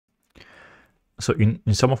So in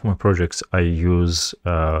some of my projects, I use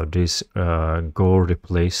this go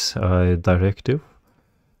replace directive.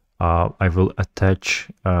 I will attach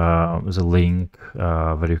the link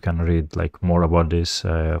where you can read like more about this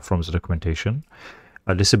from the documentation.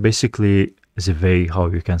 This is basically the way how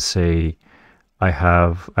you can say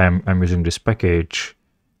I'm using this package,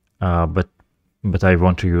 but I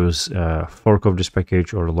want to use a fork of this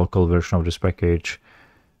package or a local version of this package.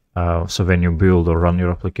 So when you build or run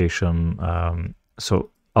your application, so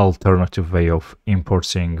alternative way of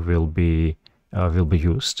importing will be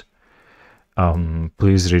used.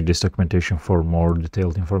 Please read this documentation for more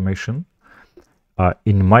detailed information.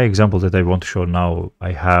 In my example that I want to show now,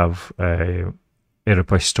 I have a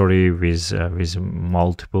repository with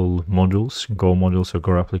multiple modules, Go modules or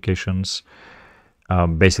Go applications.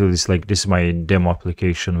 Basically, this is my demo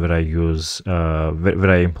application where I use where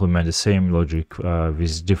I implement the same logic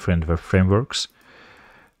with different web frameworks.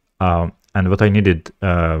 And what I needed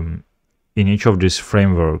in each of these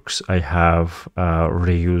frameworks, I have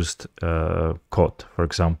reused code. For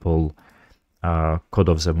example, code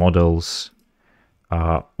of the models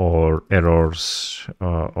or errors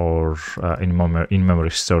or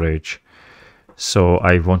in-memory storage. So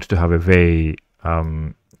I wanted to have a way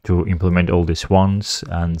to implement all this once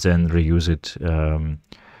and then reuse it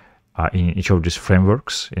in each of these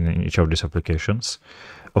frameworks, in each of these applications.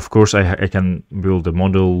 Of course, I can build a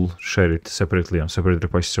model, share it separately on separate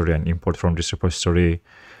repository and import from this repository.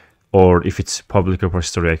 Or if it's public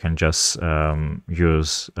repository, I can just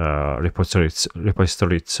use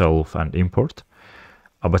repository itself and import.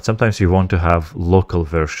 But sometimes you want to have local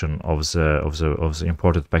version of the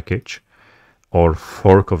imported package, or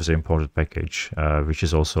fork of the imported package, which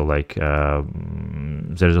is also like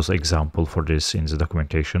there is also example for this in the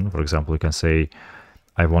documentation. For example, you can say,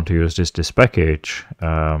 I want to use this package,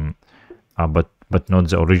 but not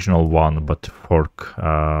the original one, but fork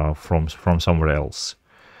from somewhere else.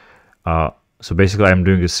 So basically, I'm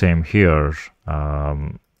doing the same here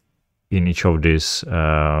in each of these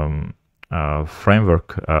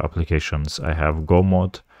framework applications. I have Go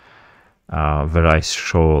mod, where I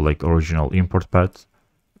show like original import path,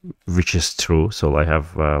 which is true. So I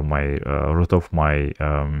have my root of my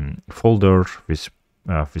folder with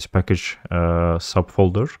package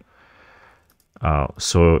subfolder.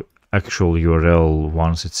 So actual URL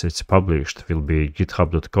once it's published will be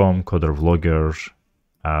github.com CoderVlogger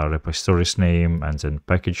repository's name and then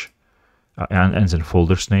package and then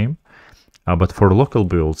folder's name. But for local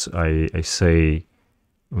builds, I say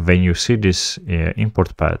when you see this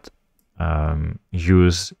import path,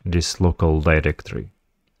 use this local directory.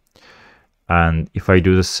 And if I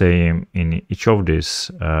do the same in each of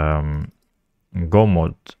these Go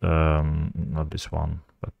mod, not this one,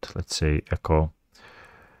 but let's say echo,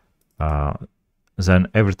 then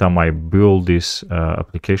every time I build these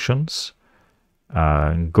applications,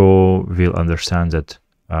 Go will understand that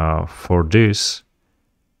for this,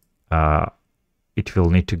 it will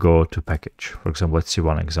need to go to package. For example, let's see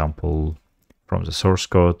one example from the source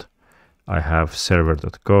code. I have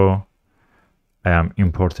server.go. I am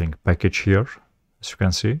importing package here, as you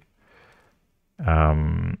can see.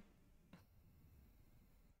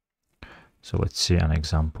 So let's see an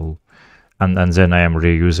example. And then I am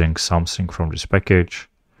reusing something from this package.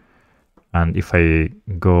 And if I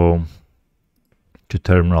go to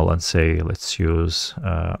terminal and say, let's use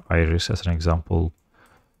Iris as an example,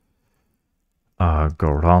 go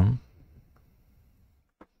run.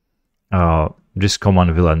 This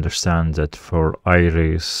command will understand that for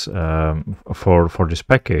Iris, for this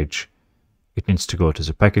package, it needs to go to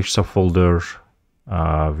the package subfolder,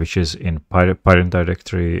 which is in parent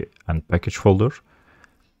directory and package folder,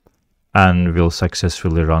 and will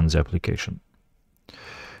successfully run the application.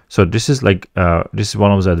 So this is like this is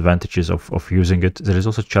one of the advantages of using it. There is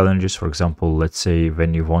also challenges. For example, let's say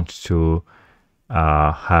when you want to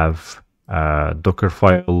have a Docker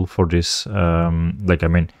file for this,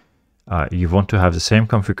 you want to have the same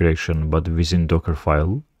configuration but within Docker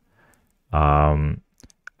file, and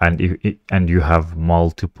you have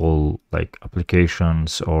multiple like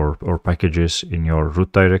applications or packages in your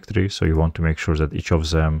root directory. So you want to make sure that each of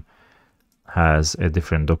them has a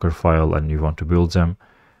different Docker file, and you want to build them.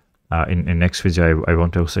 In next video, I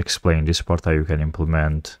want to also explain this part, how you can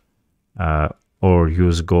implement or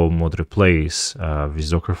use Go mod replace with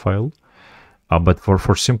Docker file. But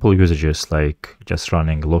for simple usages like just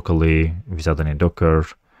running locally without any Docker,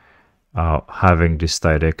 having this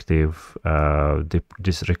directive,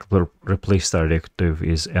 this replace directive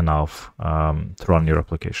is enough to run your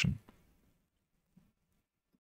application.